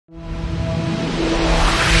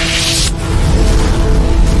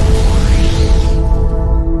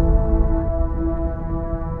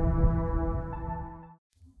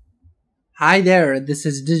Hi there, this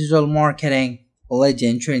is digital marketing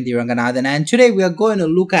legend Trinity Ranganathan, and today we are going to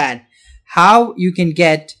look at how you can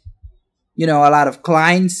get, a lot of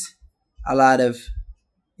clients, a lot of,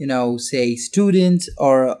 say students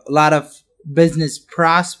or a lot of business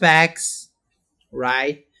prospects,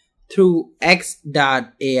 right, through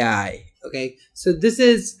X.AI. Okay, so this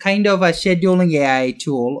is kind of a scheduling AI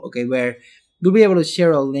tool, okay, where you'll be able to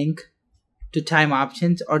share a link to time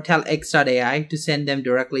options or tell X.AI to send them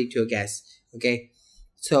directly to a guest. Okay,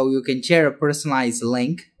 so you can share a personalized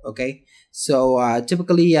link. Okay, so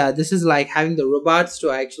typically this is like having the robots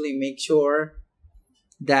to actually make sure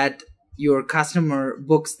that your customer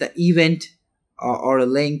books the event or a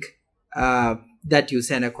link that you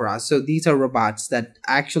send across. So these are robots that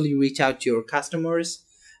actually reach out to your customers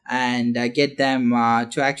and get them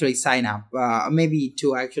to actually sign up, maybe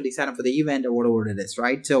to actually sign up for the event or whatever it is,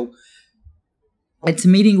 right? So it's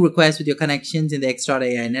meeting requests with your connections in the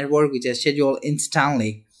X.AI network, which is scheduled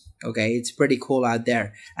instantly. Okay, it's pretty cool out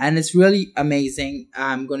there, and it's really amazing.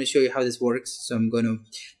 I'm going to show you how this works. So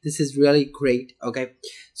this is really great. Okay,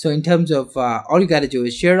 so in terms of all you got to do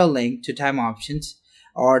is share a link to time options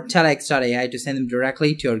or tell X.AI to send them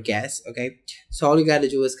directly to your guests. Okay, so all you got to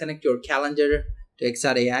do is connect your calendar to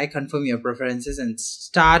X.AI, confirm your preferences, and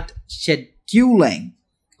start scheduling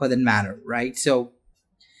for that matter, right? So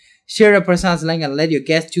share a personalized link and let your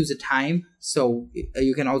guest choose a time. So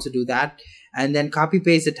you can also do that, and then copy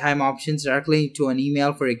paste the time options directly to an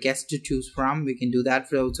email for a guest to choose from. We can do that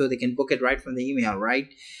so they can book it right from the email, right?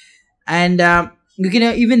 And you can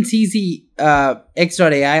even CC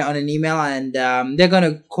X.AI on an email, and they're going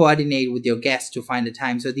to coordinate with your guest to find a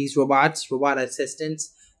time. So these robot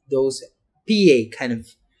assistants, those PA kind of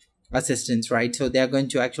assistants, right? So they're going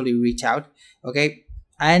to actually reach out. Okay,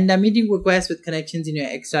 and meeting requests with connections in your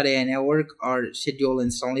X.AI network are scheduled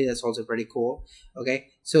instantly. That's also pretty cool. Okay,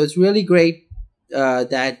 so it's really great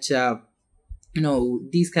that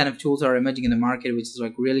these kind of tools are emerging in the market, which is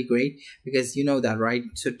like really great because you know that, right?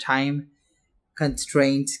 So time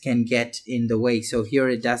constraints can get in the way. So here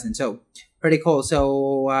it doesn't. So pretty cool.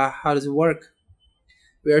 So how does it work?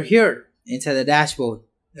 We're here inside the dashboard.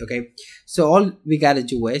 Okay, so all we gotta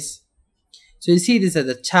do is, so you see this at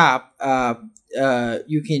the top.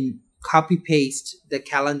 You can copy paste the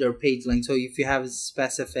calendar page link. So if you have a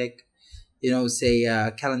specific,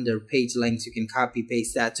 say calendar page links, you can copy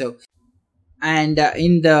paste that. So and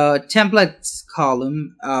in the templates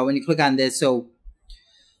column, when you click on this, so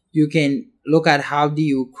you can look at how do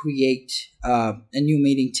you create a new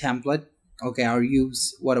meeting template. Okay, or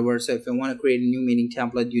use whatever. So if you want to create a new meeting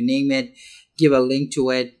template, you name it, give a link to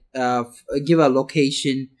it, give a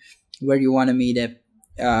location where you want to meet it,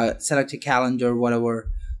 select a calendar,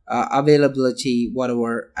 whatever, availability,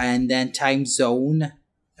 whatever, and then time zone,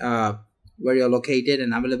 where you're located,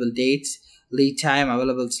 and available dates, lead time,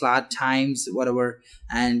 available slot times, whatever,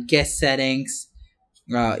 and guest settings.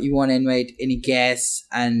 You want to invite any guests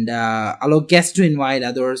and allow guests to invite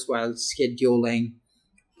others while scheduling,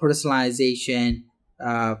 personalization,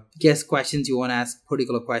 guest questions, you want to ask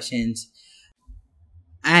particular questions,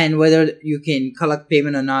 and whether you can collect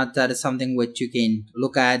payment or not, that is something which you can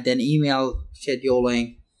look at. Then email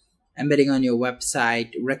scheduling, embedding on your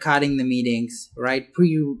website, recording the meetings, right?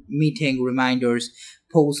 Pre-meeting reminders,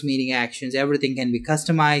 post-meeting actions, everything can be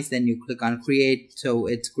customized. Then you click on create, so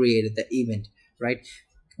it's created the event, right?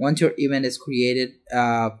 Once your event is created,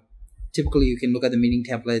 typically you can look at the meeting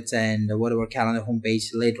templates and whatever calendar homepage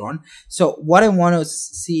later on. So what I want to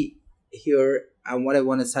see here and what I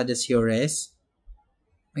want to suggest here is,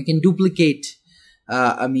 I can duplicate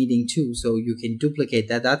a meeting too. So you can duplicate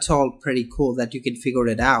that. That's all pretty cool that you can figure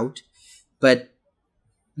it out. But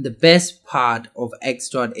the best part of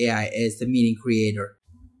X.AI is the meeting creator.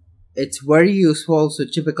 It's very useful. So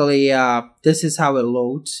typically this is how it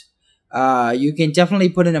loads. You can definitely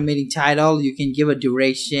put in a meeting title. You can give a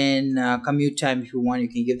duration, commute time if you want. You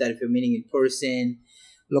can give that if you're meeting in person.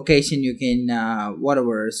 Location, you can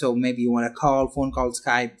whatever. So maybe you want to call, phone call,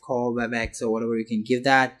 Skype call, WebEx, or whatever, you can give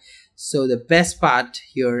that. So the best part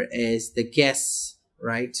here is the guests,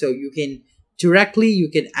 right? So you can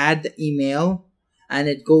add the email and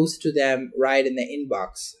it goes to them right in the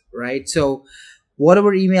inbox, right? So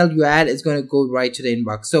whatever email you add is going to go right to the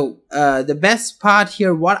inbox. So the best part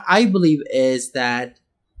here, what I believe, is that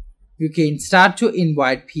you can start to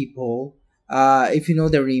invite people if you know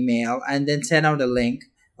their email, and then send out a link.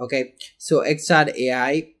 Okay, so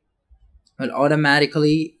X.AI will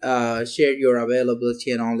automatically share your availability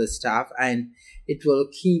and all this stuff, and it will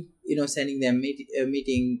keep sending them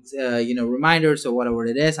meetings reminders or whatever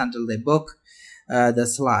it is until they book. the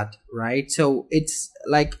slot, right? So it's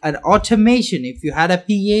like an automation. If you had a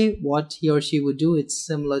PA, what he or she would do, it's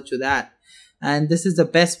similar to that. And this is the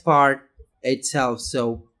best part itself.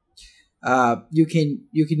 So you can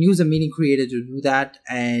use a meeting creator to do that.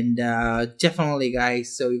 And definitely,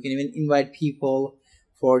 guys, so you can even invite people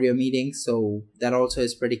for your meetings, so that also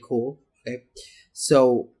is pretty cool. Okay,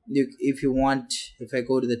 so if you want, if I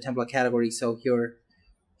go to the template category, so here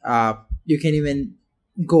you can even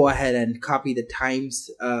go ahead and copy the times,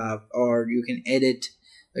 or you can edit,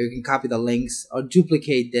 or you can copy the links or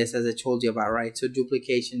duplicate this, as I told you about, right? So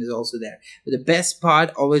duplication is also there. But the best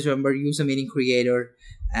part, always remember, use a meeting creator,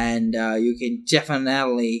 and you can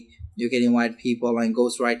definitely, you can invite people and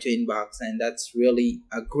goes right to inbox, and that's really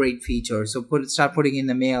a great feature. So start putting in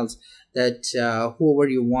the mails that whoever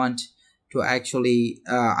you want to actually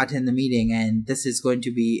attend the meeting, and this is going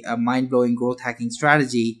to be a mind-blowing growth hacking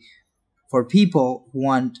strategy for people who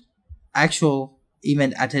want actual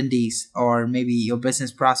event attendees, or maybe your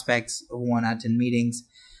business prospects who want to attend meetings,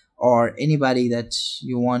 or anybody that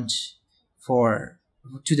you want for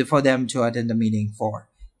them to attend the meeting for.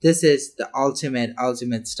 This is the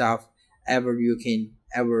ultimate stuff ever you can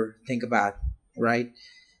ever think about, right?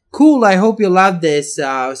 Cool. I hope you love this.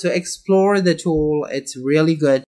 So explore the tool. It's really good.